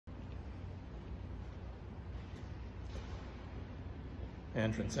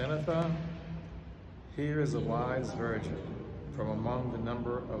Entrance Anatha. Here is a wise virgin from among the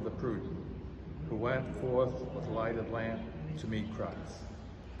number of the prudent, who went forth with lighted lamp to meet Christ.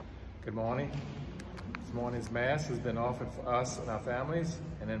 Good morning. This morning's Mass has been offered for us and our families,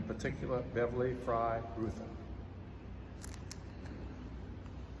 and in particular, Beverly Fry Ruther.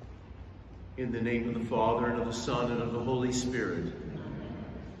 In the name of the Father, and of the Son, and of the Holy Spirit,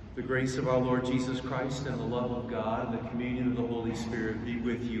 the grace of our Lord Jesus Christ, and the love of God, and the communion of the Holy Spirit be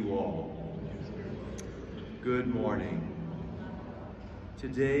with you all. Good morning.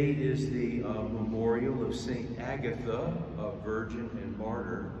 Today is the memorial of St. Agatha, a virgin and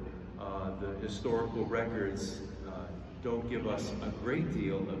martyr. The historical records don't give us a great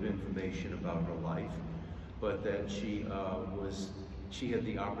deal of information about her life, but that she had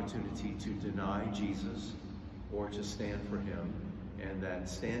the opportunity to deny Jesus or to stand for him, and that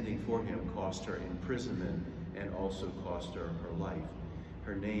standing for him cost her imprisonment and also cost her her life.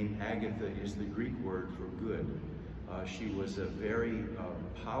 Her name, Agatha, is the Greek word for good. She was a very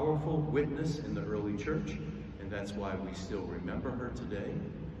powerful witness in the early church, and that's why we still remember her today.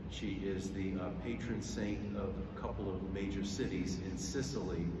 She is the patron saint of a couple of major cities in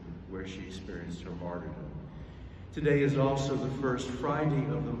Sicily where she experienced her martyrdom. Today is also the first Friday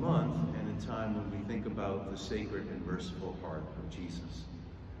of the month, and a time when we think about the sacred and merciful heart of Jesus.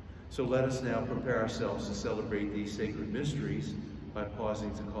 So let us now prepare ourselves to celebrate these sacred mysteries by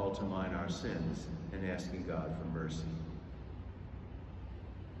pausing to call to mind our sins and asking God for mercy.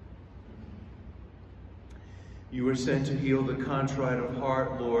 You were sent to heal the contrite of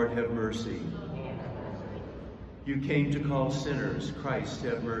heart, Lord, have mercy. You came to call sinners, Christ,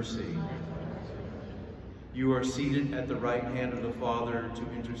 have mercy. You are seated at the right hand of the Father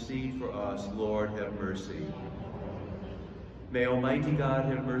to intercede for us, Lord, have mercy. May Almighty God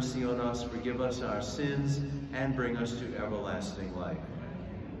have mercy on us, forgive us our sins, and bring us to everlasting life.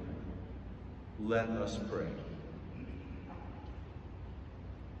 Let us pray.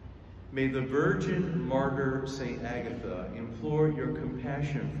 May the Virgin Martyr St. Agatha implore your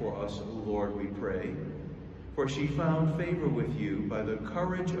compassion for us, O Lord, we pray, for she found favor with you by the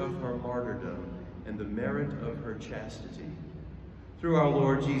courage of her martyrdom and the merit of her chastity. Through our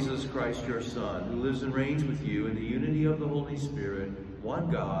Lord Jesus Christ, your Son, who lives and reigns with you in the unity of the Holy Spirit,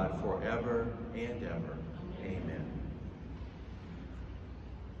 one God, forever and ever. Amen.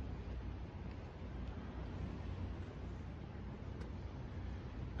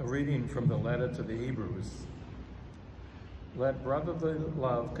 A reading from the letter to the Hebrews. Let brotherly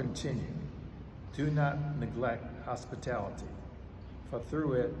love continue. Do not neglect hospitality, for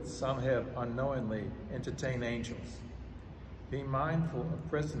through it some have unknowingly entertained angels. Be mindful of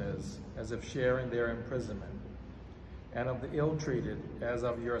prisoners as if sharing their imprisonment, and of the ill-treated as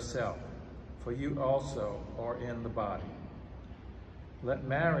of yourself, for you also are in the body. Let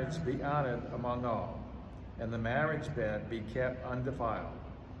marriage be honored among all, and the marriage bed be kept undefiled.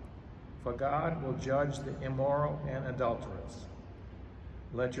 For God will judge the immoral and adulterous.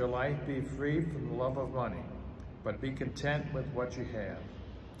 Let your life be free from the love of money, but be content with what you have.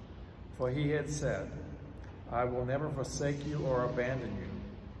 For he had said, I will never forsake you or abandon you.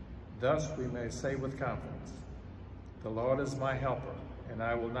 Thus we may say with confidence, the Lord is my helper, and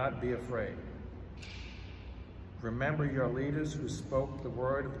I will not be afraid. Remember your leaders who spoke the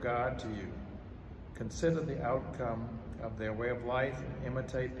word of God to you. Consider the outcome of their way of life and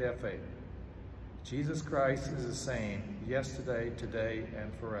imitate their faith. Jesus Christ is the same yesterday, today,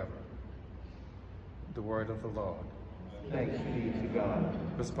 and forever. The word of the Lord. Thanks be to God.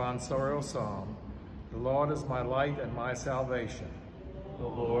 Responsorial Psalm. The Lord is my light and my salvation. The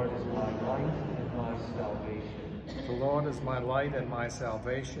Lord is my light and my salvation. The Lord is my light and my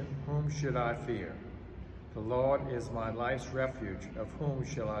salvation. Whom should I fear? The Lord is my life's refuge. Of whom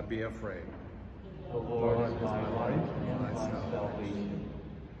shall I be afraid? The Lord is my light and my salvation.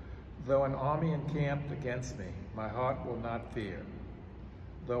 Though an army encamped against me, my heart will not fear.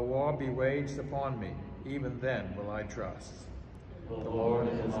 Though war be waged upon me, even then will I trust. The Lord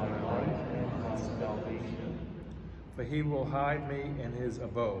is my light and my salvation. For he will hide me in his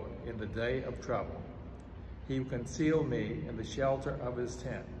abode in the day of trouble. He will conceal me in the shelter of his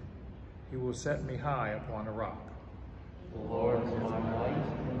tent. He will set me high upon a rock. The Lord is my light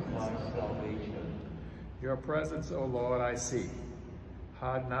and my salvation. Your presence, O Lord, I seek.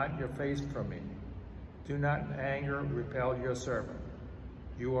 Hide not your face from me. Do not in anger repel your servant.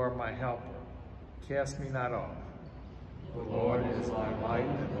 You are my helper. Cast me not off. The Lord is my light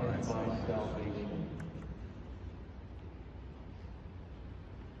and my salvation.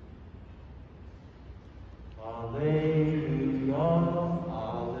 Alleluia,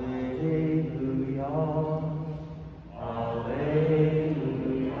 alleluia, alleluia.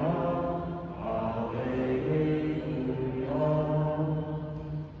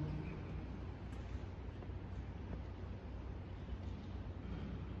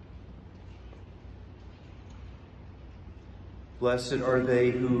 Blessed are they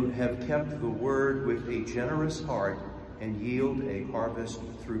who have kept the word with a generous heart and yield a harvest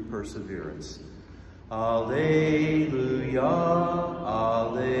through perseverance. Alleluia,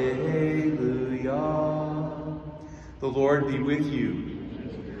 alleluia. The Lord be with you.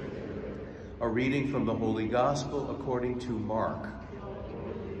 A reading from the Holy Gospel according to Mark.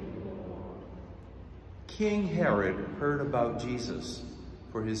 King Herod heard about Jesus,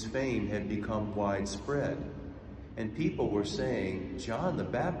 for his fame had become widespread, and people were saying, John the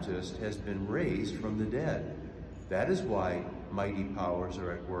Baptist has been raised from the dead. That is why mighty powers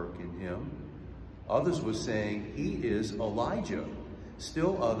are at work in him. Others were saying, he is Elijah.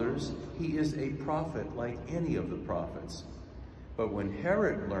 Still others, he is a prophet like any of the prophets. But when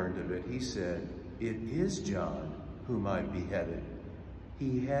Herod learned of it, he said, it is John whom I beheaded.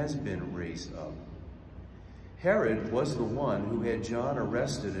 He has been raised up. Herod was the one who had John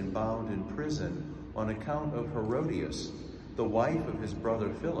arrested and bound in prison on account of Herodias, the wife of his brother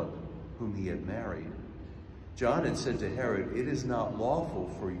Philip, whom he had married. John had said to Herod, it is not lawful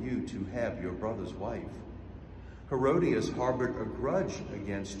for you to have your brother's wife. Herodias harbored a grudge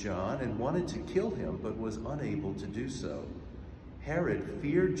against John and wanted to kill him, but was unable to do so. Herod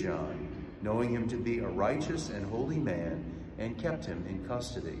feared John, knowing him to be a righteous and holy man, and kept him in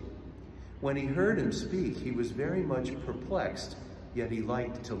custody. When he heard him speak, he was very much perplexed, yet he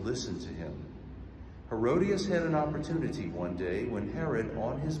liked to listen to him. Herodias had an opportunity one day when Herod,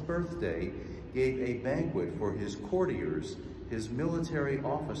 on his birthday, gave a banquet for his courtiers, his military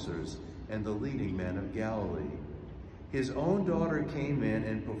officers, and the leading men of Galilee. His own daughter came in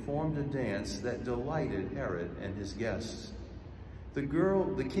and performed a dance that delighted Herod and his guests.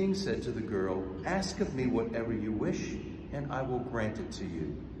 The king said to the girl, ask of me whatever you wish, and I will grant it to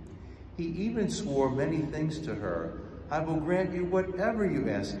you. He even swore many things to her. I will grant you whatever you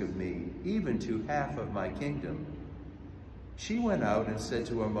ask of me, even to half of my kingdom. She went out and said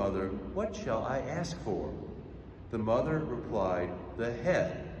to her mother, what shall I ask for? The mother replied, the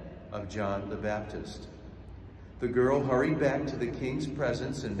head of John the Baptist. The girl hurried back to the king's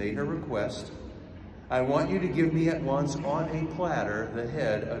presence and made her request. I want you to give me at once on a platter the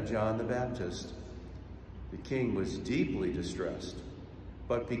head of John the Baptist. The king was deeply distressed,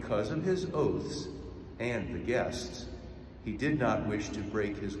 but because of his oaths and the guests, he did not wish to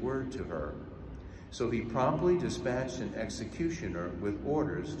break his word to her. So he promptly dispatched an executioner with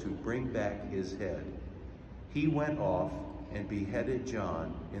orders to bring back his head. He went off and beheaded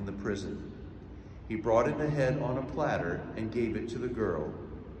John in the prison. He brought in the head on a platter and gave it to the girl.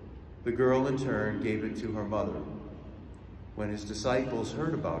 The girl in turn gave it to her mother. When his disciples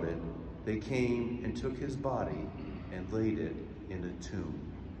heard about it, they came and took his body and laid it in a tomb.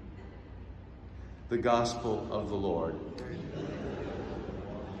 The Gospel of the Lord.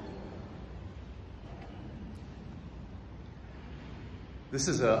 This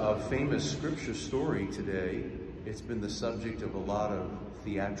is a famous scripture story today. It's been the subject of a lot of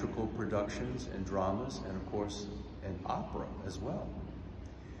theatrical productions and dramas, and of course, an opera as well.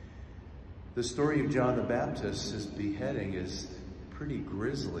 The story of John the Baptist's beheading is pretty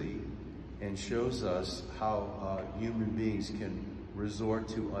grisly and shows us how human beings can resort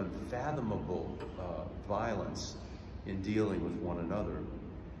to unfathomable violence in dealing with one another.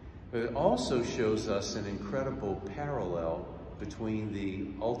 But it also shows us an incredible parallel between the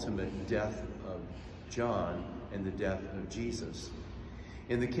ultimate death of John and the death of Jesus.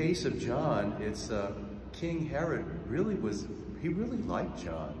 In the case of John, it's King Herod really liked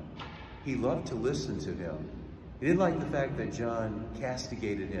John. He loved to listen to him. He didn't like the fact that John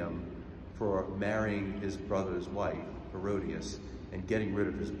castigated him for marrying his brother's wife, Herodias, and getting rid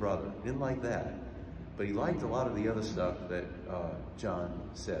of his brother. He didn't like that. But he liked a lot of the other stuff that John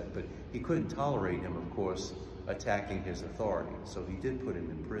said. But he couldn't tolerate him, of course, attacking his authority. So he did put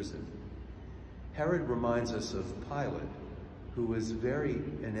him in prison. Herod reminds us of Pilate, who was very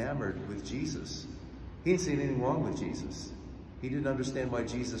enamored with Jesus. He didn't see anything wrong with Jesus. He didn't understand why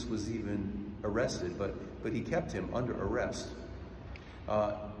Jesus was even arrested, but he kept him under arrest.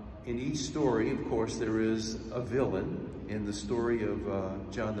 In each story, of course, there is a villain. In the story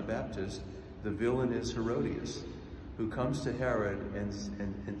of John the Baptist, the villain is Herodias, who comes to Herod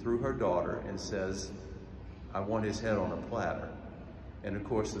and through her daughter and says, I want his head on a platter. And of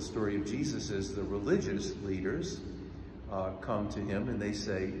course, the story of Jesus is the religious leaders come to him and they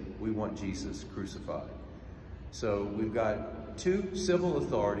say, we want Jesus crucified. So we've got two civil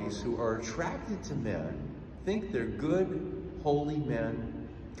authorities who are attracted to men, think they're good, holy men,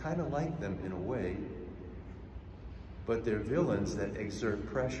 kind of like them in a way, but they're villains that exert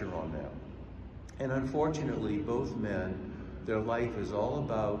pressure on them. And unfortunately, both men, their life is all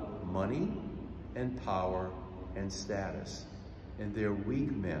about money and power and status. and they're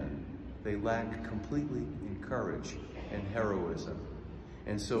weak men. They lack completely in courage and heroism.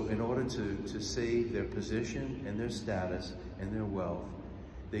 And so in order to save their position and their status and their wealth,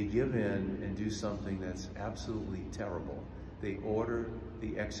 they give in and do something that's absolutely terrible. They order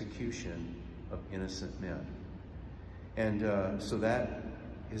the execution of innocent men. And so that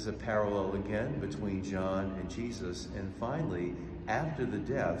is a parallel again between John and Jesus. And finally, after the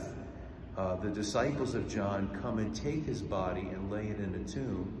death, the disciples of John come and take his body and lay it in a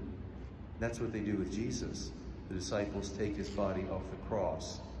tomb. That's what they do with Jesus. The disciples take his body off the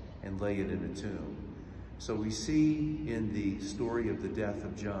cross and lay it in a tomb. So we see in the story of the death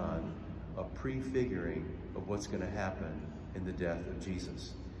of John a prefiguring of what's going to happen in the death of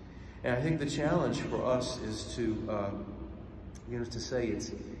Jesus. And I think the challenge for us is to, to say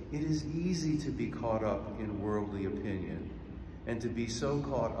it is easy to be caught up in worldly opinion and to be so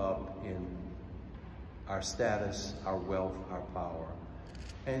caught up in our status, our wealth, our power,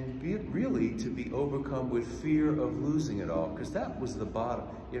 and really to be overcome with fear of losing it all, because that was the bottom.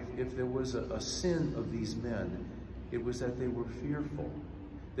 If there was a sin of these men, it was that they were fearful.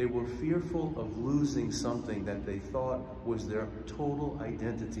 They were fearful of losing something that they thought was their total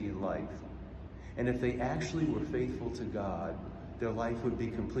identity in life. And if they actually were faithful to God, their life would be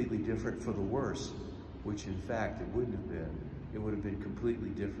completely different for the worse, which in fact it wouldn't have been. It would have been completely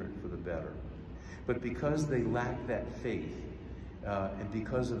different for the better. But because they lacked that faith, and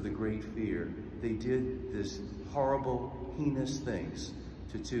because of the great fear, they did this horrible, heinous things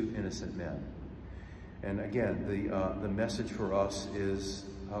to two innocent men. And again, the message for us is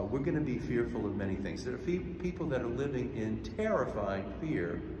we're going to be fearful of many things. There are people that are living in terrifying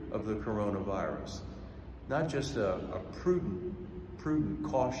fear of the coronavirus. Not just a prudent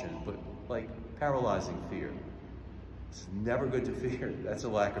caution, but like paralyzing fear. It's never good to fear. That's a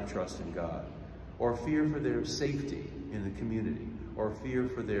lack of trust in God. Or fear for their safety in the community, or fear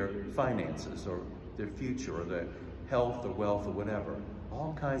for their finances, or their future, or their health, or wealth, or whatever.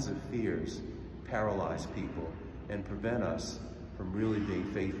 All kinds of fears paralyze people and prevent us from really being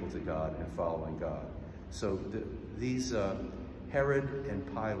faithful to God and following God. So these Herod and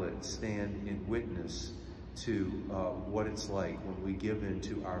Pilate stand in witness to what it's like when we give in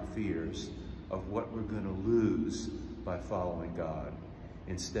to our fears of what we're going to lose by following God,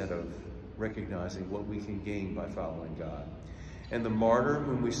 instead of recognizing what we can gain by following God. And the martyr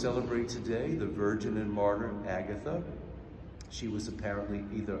whom we celebrate today, the virgin and martyr Agatha, she was apparently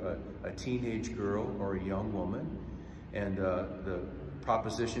either a teenage girl or a young woman, and the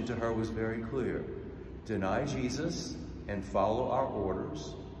proposition to her was very clear: deny Jesus and follow our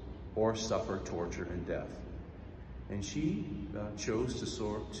orders, or suffer torture and death. And she chose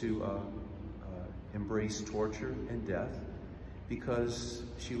to embrace torture and death because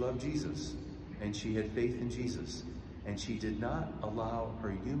she loved Jesus and she had faith in Jesus, and she did not allow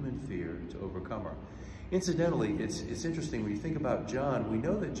her human fear to overcome her. Incidentally, it's interesting when you think about John. We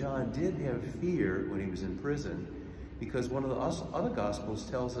know that John did have fear when he was in prison, because one of the other Gospels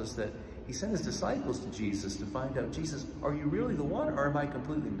tells us that he sent his disciples to Jesus to find out, Jesus, are you really the one, or am I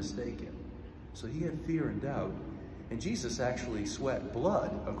completely mistaken? So he had fear and doubt. And Jesus actually sweat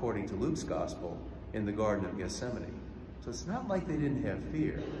blood, according to Luke's Gospel, in the Garden of Gethsemane. So it's not like they didn't have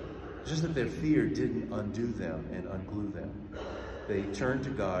fear. It's just that their fear didn't undo them and unglue them. They turned to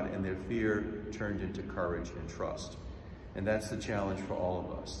God, and their fear turned into courage and trust. And that's the challenge for all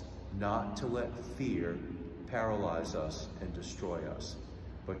of us: not to let fear paralyze us and destroy us,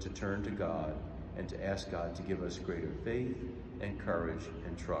 but to turn to God and to ask God to give us greater faith and courage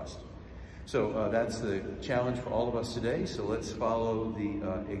and trust. So that's the challenge for all of us today. So let's follow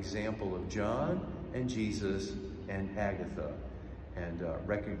the example of John and Jesus and Agatha, and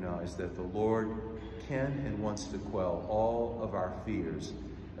recognize that the Lord can and wants to quell all of our fears,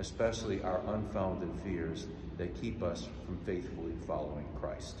 especially our unfounded fears that keep us from faithfully following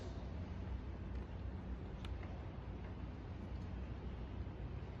Christ.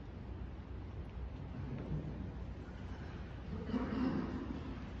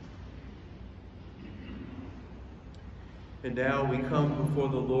 And now we come before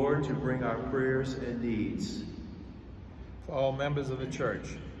the Lord to bring our prayers and needs. For all members of the church,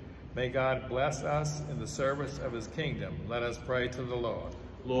 may God bless us in the service of his kingdom. Let us pray to the Lord.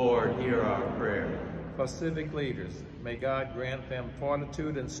 Lord, hear our prayer. For civic leaders, may God grant them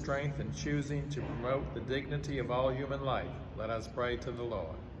fortitude and strength in choosing to promote the dignity of all human life. Let us pray to the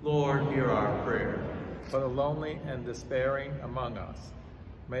Lord. Lord, hear our prayer. For the lonely and despairing among us,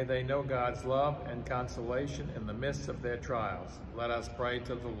 may they know God's love and consolation in the midst of their trials. Let us pray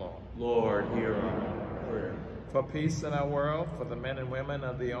to the Lord. Lord, hear our prayer. for peace in our world, for the men and women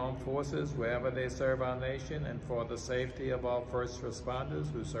of the armed forces wherever they serve our nation, and for the safety of all first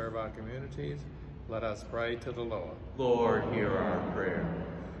responders who serve our communities, let us pray to the Lord. Lord, hear our prayer.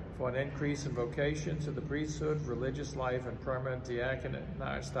 For an increase in vocation to the priesthood, religious life, and permanent diaconate in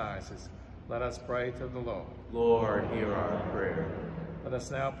our diocese, let us pray to the Lord. Lord, hear our prayer. Let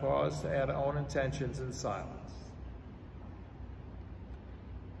us now pause to add our own intentions in silence.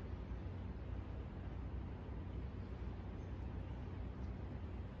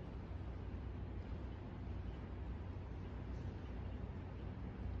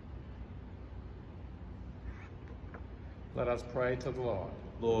 Let us pray to the Lord.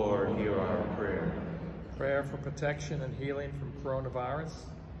 Lord, hear our prayer. Prayer for protection and healing from coronavirus.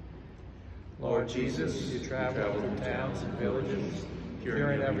 Lord Jesus, you travel through towns and villages,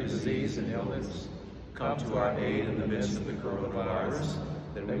 curing every disease and illness. Come to our aid in the midst of the coronavirus,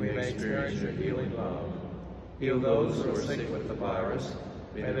 that we may experience your healing love. Heal those who are sick with the virus.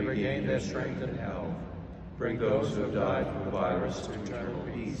 May they regain their strength and health. Bring those who have died from the virus to eternal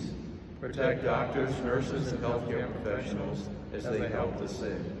peace. Protect doctors, nurses, and healthcare professionals as they help the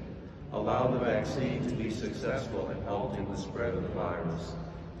sick. Allow the vaccine to be successful in halting the spread of the virus.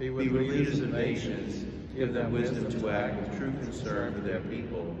 Be with leaders of nations. Give them wisdom to act with true concern for their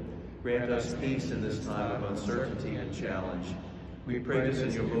people. Grant us peace in this time of uncertainty and challenge. We pray this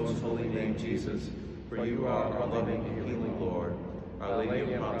in your most holy name, Jesus, for you are our loving and healing Lord. Our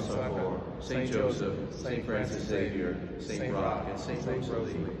Lady of Prompt Succor, Saint Joseph, Saint Francis Xavier, Saint Roch, and Saint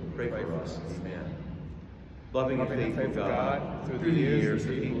Rosalie, pray for us. Amen. Loving and faithful God, through the years,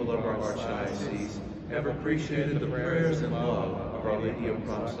 the people of our archdiocese have appreciated the prayers and love of Our Lady of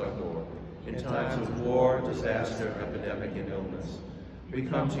Prompt Succor in times of war, disaster, epidemic, and illness. We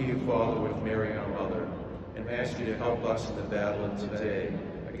come to you, Father, with Mary, our Mother, and ask you to help us in the battle of today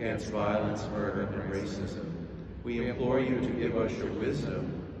against violence, murder, and racism. We implore you to give us your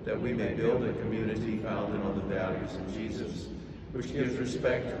wisdom, that we may build a community founded on the values of Jesus, which gives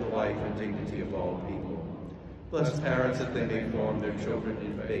respect to the life and dignity of all people. Bless parents that they may form their children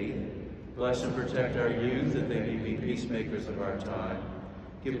in faith. Bless and protect our youth that they may be peacemakers of our time.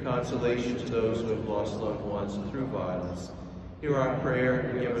 Give consolation to those who have lost loved ones through violence. Hear our prayer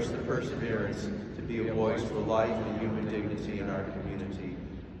and give us the perseverance to be a voice for life and human dignity in our community.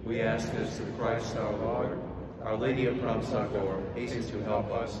 We ask this through Christ our Lord. Our Lady of Prompt Succor, hasten to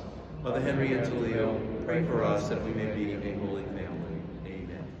help us. Mother Henrietta Leo, pray for us that we may be a holy family.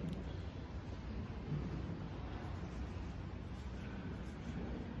 Amen.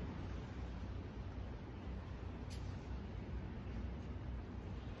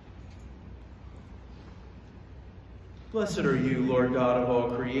 Blessed are you, Lord God of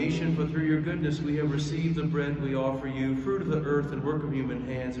all creation, for through your goodness we have received the bread we offer you, fruit of the earth and work of human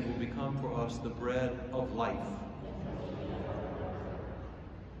hands, and will become for us the bread of life.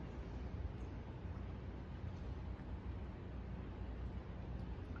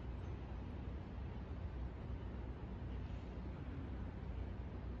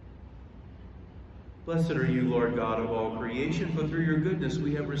 Blessed are you, Lord God of all creation, for through your goodness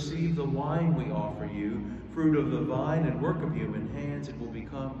we have received the wine we offer you, fruit of the vine and work of human hands. It will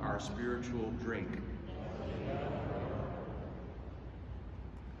become our spiritual drink.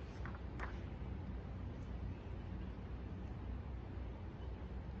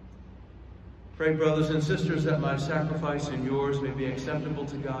 Pray, brothers and sisters, that my sacrifice and yours may be acceptable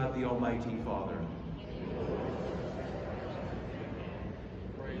to God, the Almighty Father.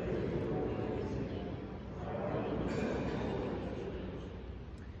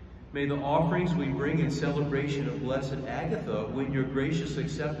 May the offerings we bring in celebration of Blessed Agatha win your gracious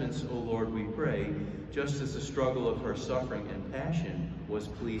acceptance, O Lord, we pray, just as the struggle of her suffering and passion was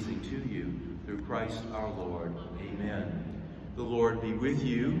pleasing to you, through Christ our Lord. Amen. The Lord be with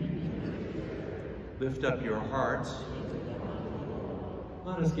you. Lift up your hearts.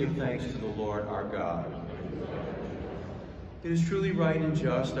 Let us give thanks to the Lord our God. It is truly right and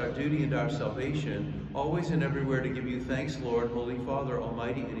just, our duty and our salvation, always and everywhere to give you thanks, Lord, Holy Father,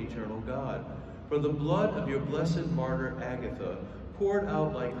 Almighty and Eternal God, for the blood of your blessed martyr Agatha, poured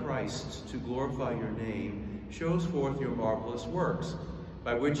out like Christ's to glorify your name, shows forth your marvelous works,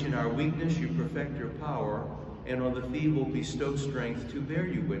 by which in our weakness you perfect your power, and on the feeble bestow strength to bear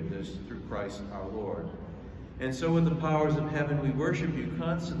you witness through Christ our Lord. And so with the powers of heaven we worship you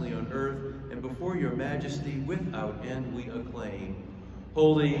constantly on earth, and before your majesty without end we acclaim.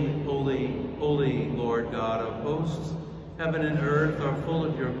 Holy, holy, holy, Lord God of hosts, heaven and earth are full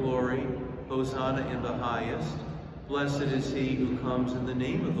of your glory. Hosanna in the highest. Blessed is he who comes in the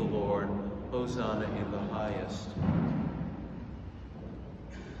name of the Lord. Hosanna in the highest.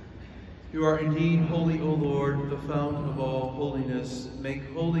 You are indeed holy, O Lord, the fount of all holiness.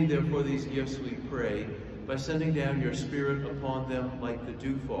 Make holy, therefore, these gifts, we pray, by sending down your Spirit upon them like the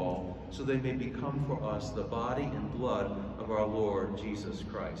dewfall, so they may become for us the body and blood of our Lord Jesus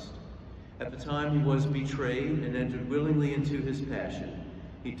Christ. At the time he was betrayed and entered willingly into his passion,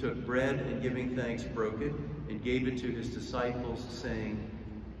 he took bread and giving thanks broke it and gave it to his disciples, saying,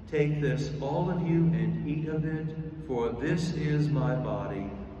 "Take this, all of you, and eat of it, for this is my body,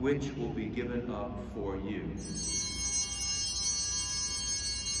 which will be given up for you."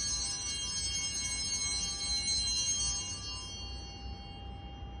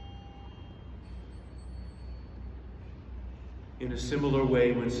 In a similar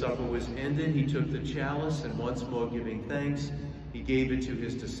way, when supper was ended, he took the chalice, and once more giving thanks, he gave it to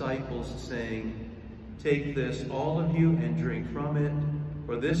his disciples, saying, "Take this, all of you, and drink from it,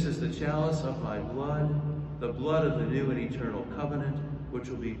 for this is the chalice of my blood, the blood of the new and eternal covenant, which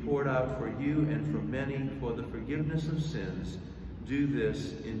will be poured out for you and for many for the forgiveness of sins. Do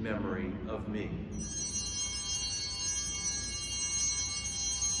this in memory of me."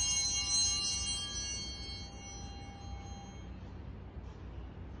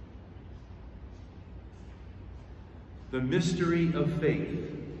 The mystery of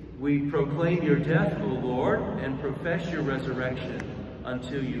faith. We proclaim your death, O Lord, and profess your resurrection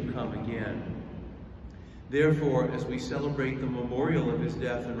until you come again. Therefore, as we celebrate the memorial of his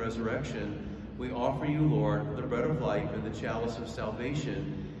death and resurrection, we offer you, Lord, the bread of life and the chalice of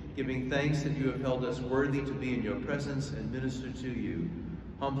salvation, giving thanks that you have held us worthy to be in your presence and minister to you.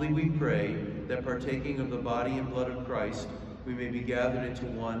 Humbly we pray that, partaking of the body and blood of Christ, we may be gathered into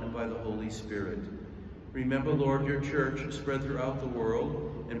one by the Holy Spirit. Remember, Lord, your church spread throughout the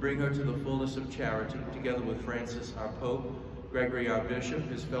world, and bring her to the fullness of charity, together with Francis, our Pope, Gregory, our Bishop,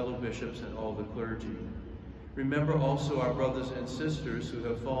 his fellow bishops, and all the clergy. Remember also our brothers and sisters who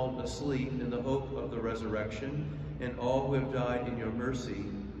have fallen asleep in the hope of the resurrection, and all who have died in your mercy.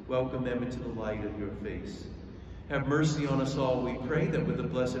 Welcome them into the light of your face. Have mercy on us all, we pray, that with the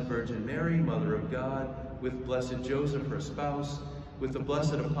Blessed Virgin Mary, Mother of God, with blessed Joseph, her spouse, with the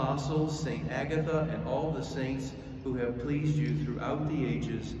blessed apostles, Saint Agatha, and all the saints who have pleased you throughout the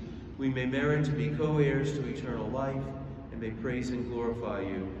ages, we may merit to be co-heirs to eternal life, and may praise and glorify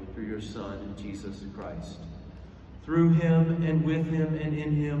you through your Son, Jesus Christ. Through him, and with him, and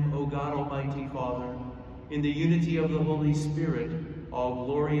in him, O God, Almighty Father, in the unity of the Holy Spirit, all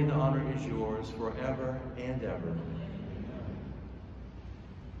glory and honor is yours forever and ever.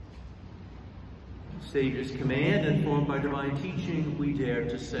 Savior's command, informed by divine teaching, we dare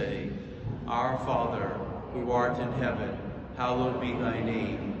to say, Our Father, who art in heaven, hallowed be thy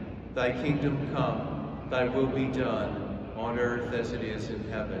name. Thy kingdom come, thy will be done, on earth as it is in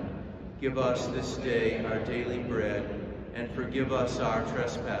heaven. Give us this day our daily bread, and forgive us our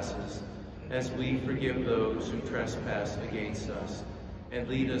trespasses, as we forgive those who trespass against us. And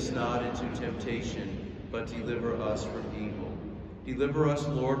lead us not into temptation, but deliver us from evil. Deliver us,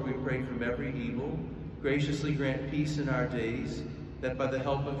 Lord, we pray, from every evil. Graciously grant peace in our days, that by the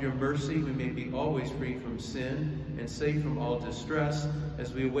help of your mercy we may be always free from sin and safe from all distress,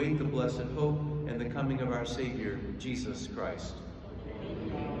 as we await the blessed hope and the coming of our Savior, Jesus Christ.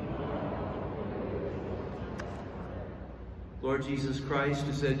 Lord Jesus Christ,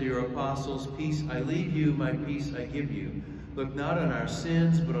 who said to your apostles, "Peace I leave you, my peace I give you," look not on our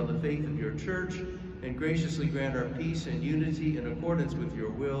sins, but on the faith of your church, and graciously grant our peace and unity in accordance with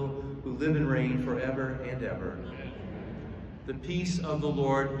your will, who live and reign forever and ever. The peace of the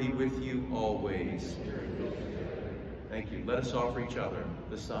Lord be with you always. Thank you. Let us offer each other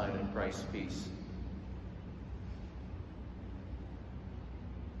the sign of Christ's peace.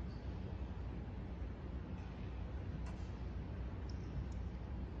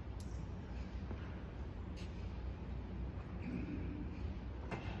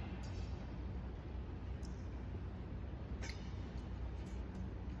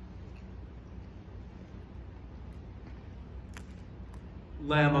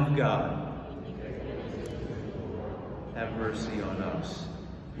 Lamb of God, have mercy on us.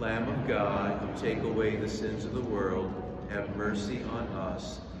 Lamb of God, who take away the sins of the world, have mercy on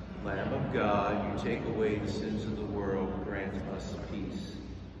us. Lamb of God, you take away the sins of the world, grant us peace.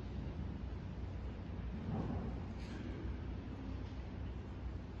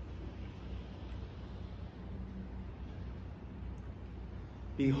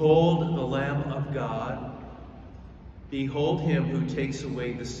 Behold the Lamb of God. Behold him who takes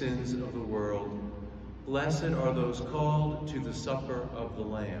away the sins of the world. Blessed are those called to the supper of the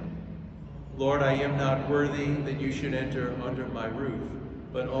Lamb. Lord, I am not worthy that you should enter under my roof,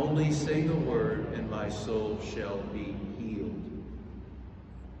 but only say the word, and my soul shall be healed.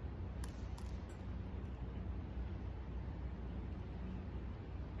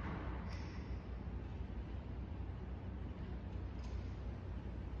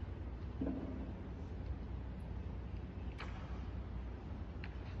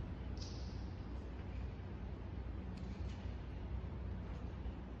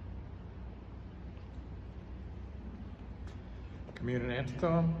 Communion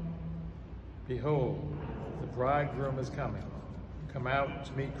antiphon. Behold, the bridegroom is coming. Come out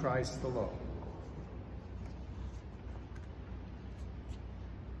to meet Christ the Lord.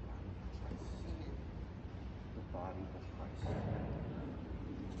 The body of Christ.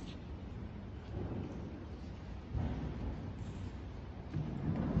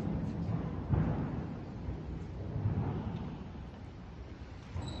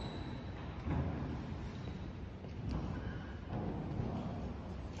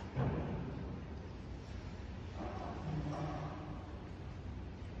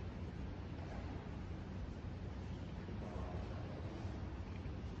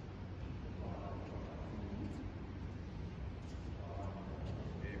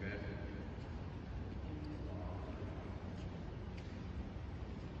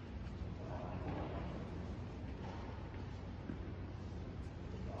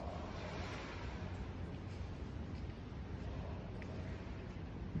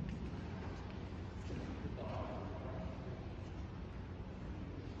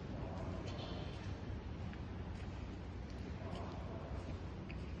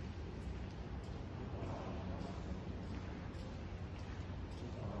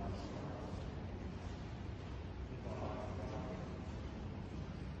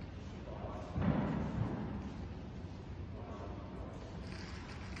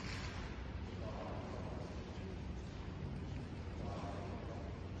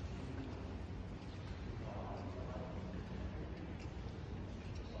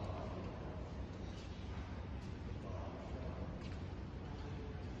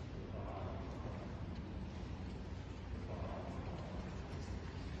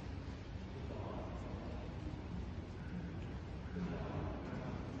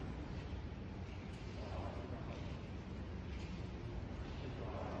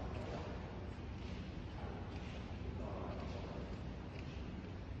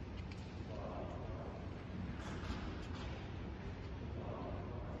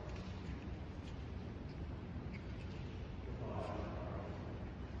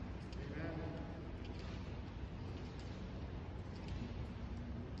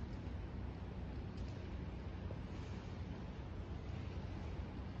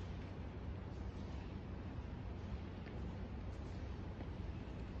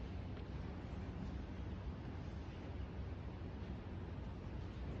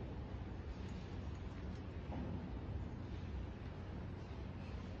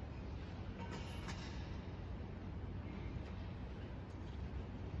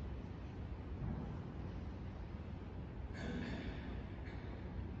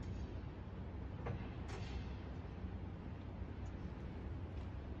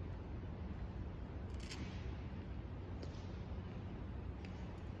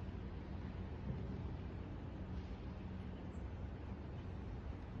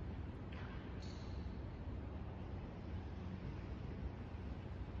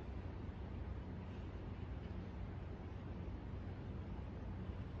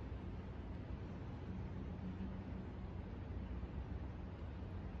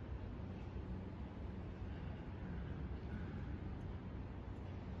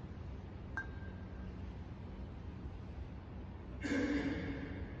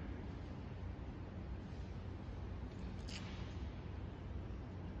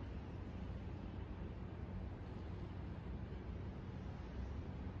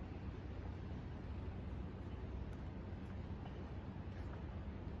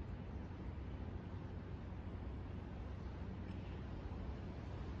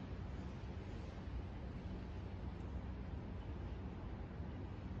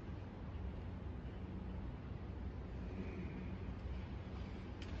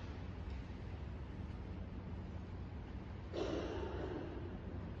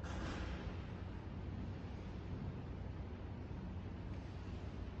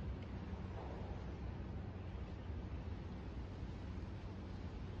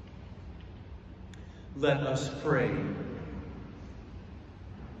 Let us pray.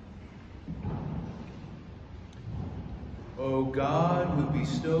 O God, who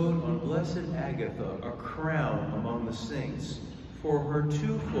bestowed on Blessed Agatha a crown among the saints for her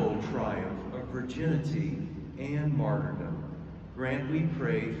twofold triumph of virginity and martyrdom, grant, we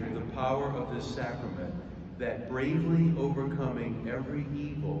pray, through the power of this sacrament, that bravely overcoming every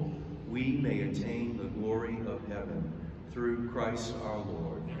evil, we may attain the glory of heaven. Through Christ our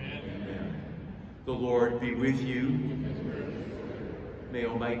Lord. Amen. Amen. The Lord be with you. May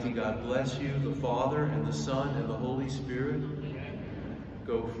Almighty God bless you, the Father, and the Son, and the Holy Spirit. Amen.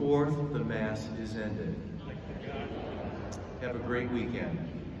 Go forth, the Mass is ended. Have a great weekend.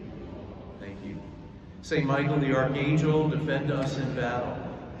 Thank you. Saint Michael the Archangel, defend us in battle.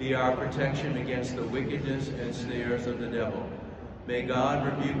 Be our protection against the wickedness and snares of the devil. May God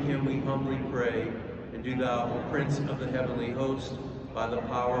rebuke him, we humbly pray. And do thou, O Prince of the heavenly host, by the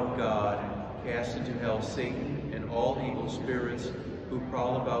power of God, cast into hell Satan and all evil spirits who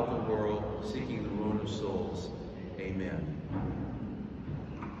prowl about the world, seeking the ruin of souls. Amen.